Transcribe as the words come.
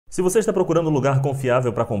Se você está procurando um lugar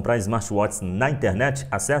confiável para comprar smartwatches na internet,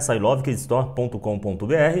 acesse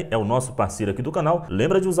ilovecasestore.com.br, é o nosso parceiro aqui do canal.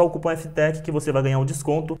 Lembra de usar o cupom FTEC que você vai ganhar um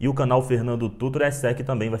desconto e o canal Fernandocadetetutoriais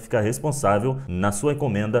também vai ficar responsável na sua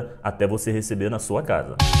encomenda até você receber na sua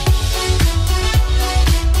casa.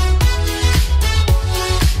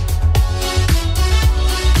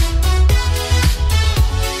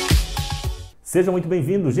 Seja muito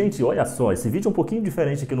bem-vindo, gente. Olha só, esse vídeo é um pouquinho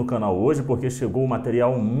diferente aqui no canal hoje, porque chegou um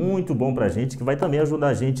material muito bom pra gente, que vai também ajudar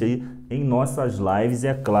a gente aí em nossas lives. E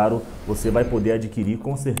é claro, você vai poder adquirir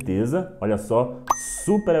com certeza, olha só,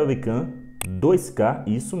 Super Webcam 2K,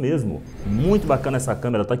 isso mesmo, muito bacana essa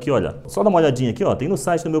câmera, tá aqui, olha, só dá uma olhadinha aqui, ó, tem no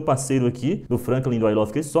site do meu parceiro aqui, do Franklin do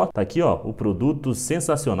ilovecasestore, tá aqui, ó, o produto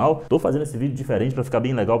sensacional. Tô fazendo esse vídeo diferente para ficar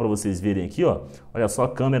bem legal para vocês verem aqui, ó, olha só,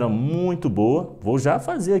 câmera muito boa. Vou já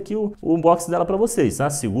fazer aqui o unboxing dela para vocês, tá?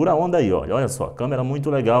 Segura a onda aí, ó, olha só, câmera muito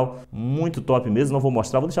legal, muito top mesmo. Não vou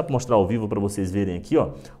mostrar, vou deixar para mostrar ao vivo para vocês verem aqui, ó,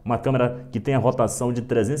 uma câmera que tem a rotação de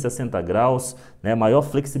 360 graus, né, maior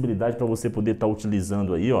flexibilidade para você poder estar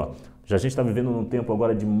utilizando aí, ó. Já a gente está vivendo num tempo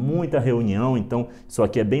agora de muita reunião, então isso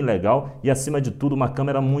aqui é bem legal e acima de tudo uma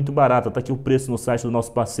câmera muito barata. Tá aqui o preço no site do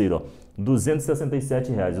nosso parceiro, ó, R$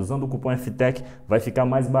 267. Usando o cupom FTEC vai ficar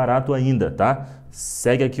mais barato ainda, tá?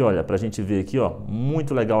 Segue aqui, olha, pra gente ver aqui, ó,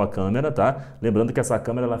 muito legal a câmera, tá? Lembrando que essa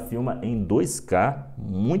câmera ela filma em 2K,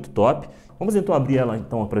 muito top. Vamos então abrir ela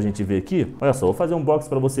então pra gente ver aqui. Olha só, vou fazer um unboxing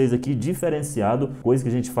para vocês aqui diferenciado, coisa que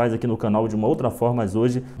a gente faz aqui no canal de uma outra forma, mas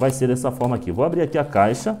hoje vai ser dessa forma aqui. Vou abrir aqui a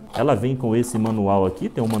caixa, ela vem com esse manual aqui,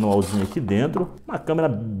 tem um manualzinho aqui dentro, uma câmera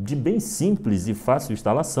de bem simples e fácil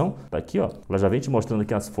instalação, tá aqui, ó. Ela já vem te mostrando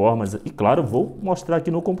aqui as formas e claro, vou mostrar aqui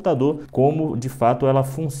no computador como de fato ela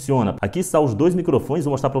funciona. Aqui estão os dois microfones,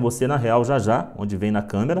 vou mostrar para você na real já, onde vem na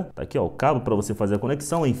câmera. Tá aqui, ó, o cabo para você fazer a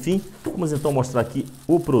conexão, enfim. Vamos então mostrar aqui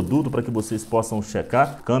o produto para que vocês possam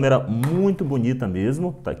checar. Câmera muito bonita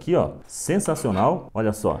mesmo, tá aqui, ó, sensacional.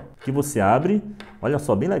 Olha só, que você abre, olha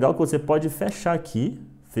só, bem legal que você pode fechar aqui,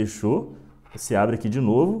 fechou, você abre aqui de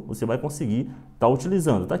novo, você vai conseguir estar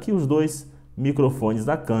utilizando. Tá aqui os dois microfones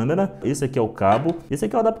da câmera, esse aqui é o cabo, esse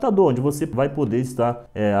aqui é o adaptador, onde você vai poder estar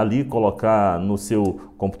ali, colocar no seu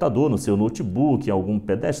computador, no seu notebook, algum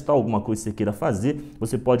pedestal, alguma coisa que você queira fazer.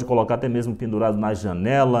 Você pode colocar até mesmo pendurado na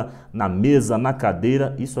janela, na mesa, na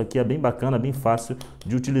cadeira. Isso aqui é bem bacana, bem fácil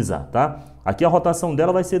de utilizar, tá? Aqui a rotação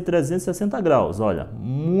dela vai ser 360 graus, olha,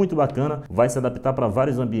 muito bacana, vai se adaptar para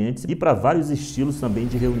vários ambientes e para vários estilos também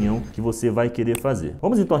de reunião que você vai querer fazer.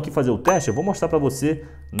 Vamos então aqui fazer o teste, eu vou mostrar para você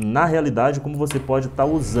na realidade como você pode estar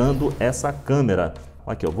usando essa câmera.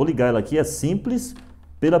 Aqui, ó, vou ligar ela aqui, é simples,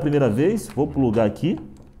 pela primeira vez, vou plugar aqui,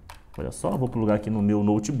 olha só, vou plugar aqui no meu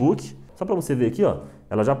notebook, só para você ver aqui, ó,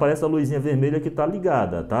 ela já aparece a luzinha vermelha que está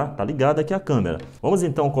ligada, tá? Tá ligada aqui a câmera. Vamos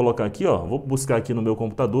então colocar aqui, ó, vou buscar aqui no meu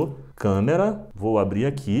computador, câmera, vou abrir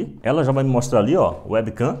aqui. Ela já vai me mostrar ali, ó,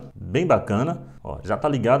 webcam, bem bacana. Ó, já tá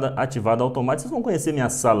ligada, ativada automática. Vocês vão conhecer minha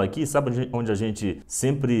sala aqui, sabe onde a gente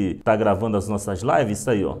sempre tá gravando as nossas lives? Isso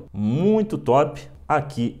aí, ó, muito top.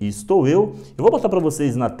 Aqui estou eu. Eu vou botar para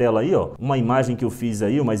vocês na tela aí, ó, uma imagem que eu fiz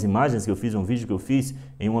aí, umas imagens que eu fiz, um vídeo que eu fiz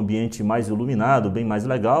em um ambiente mais iluminado, bem mais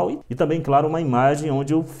legal e também, claro, uma imagem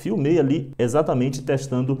onde eu filmei ali exatamente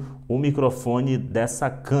testando o microfone dessa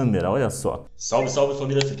câmera, olha só. Salve, salve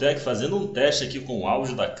família FTEC, fazendo um teste aqui com o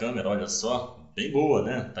áudio da câmera, olha só, bem boa,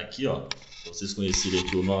 né? Tá aqui, ó, para vocês conhecerem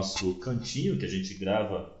aqui o nosso cantinho que a gente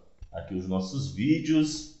grava aqui os nossos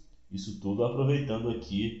vídeos, isso tudo aproveitando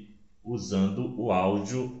aqui usando o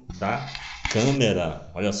áudio da câmera.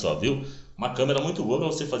 Olha só, viu? Uma câmera muito boa para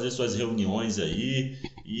você fazer suas reuniões aí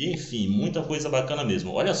e enfim, muita coisa bacana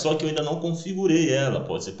mesmo. Olha só que eu ainda não configurei ela,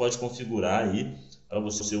 você pode configurar aí para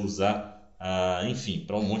você usar enfim,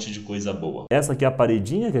 para um monte de coisa boa. Essa aqui é a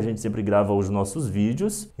paredinha que a gente sempre grava os nossos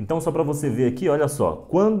vídeos. Então só para você ver aqui, olha só,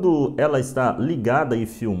 quando ela está ligada e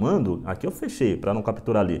filmando, aqui eu fechei para não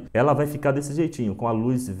capturar ali, ela vai ficar desse jeitinho, com a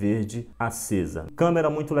luz verde acesa. Câmera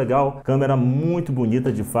muito legal, câmera muito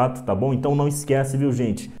bonita de fato, tá bom? Então não esquece, viu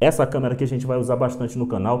gente, essa câmera aqui a gente vai usar bastante no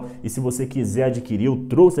canal e se você quiser adquirir, eu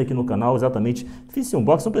trouxe aqui no canal exatamente, fiz esse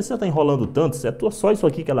unboxing, não precisa estar enrolando tanto, é só isso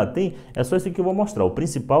aqui que ela tem, é só isso aqui que eu vou mostrar. O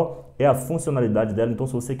principal é a funcionalidade dela. Então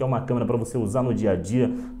se você quer uma câmera para você usar no dia a dia,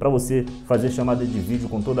 para você fazer chamada de vídeo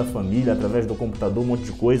com toda a família através do computador, um monte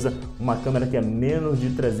de coisa, uma câmera que é menos de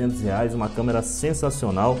R$300, uma câmera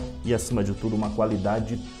sensacional e acima de tudo uma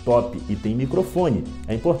qualidade top e tem microfone,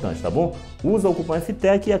 é importante, tá bom? Usa o cupom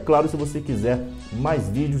FTEC e é claro, se você quiser mais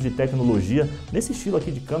vídeos de tecnologia nesse estilo aqui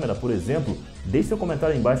de câmera, por exemplo, deixe seu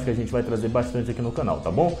comentário aí embaixo que a gente vai trazer bastante aqui no canal, tá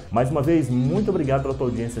bom? Mais uma vez, muito obrigado pela tua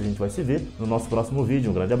audiência, a gente vai se ver no nosso próximo vídeo,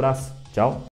 um grande abraço, tchau!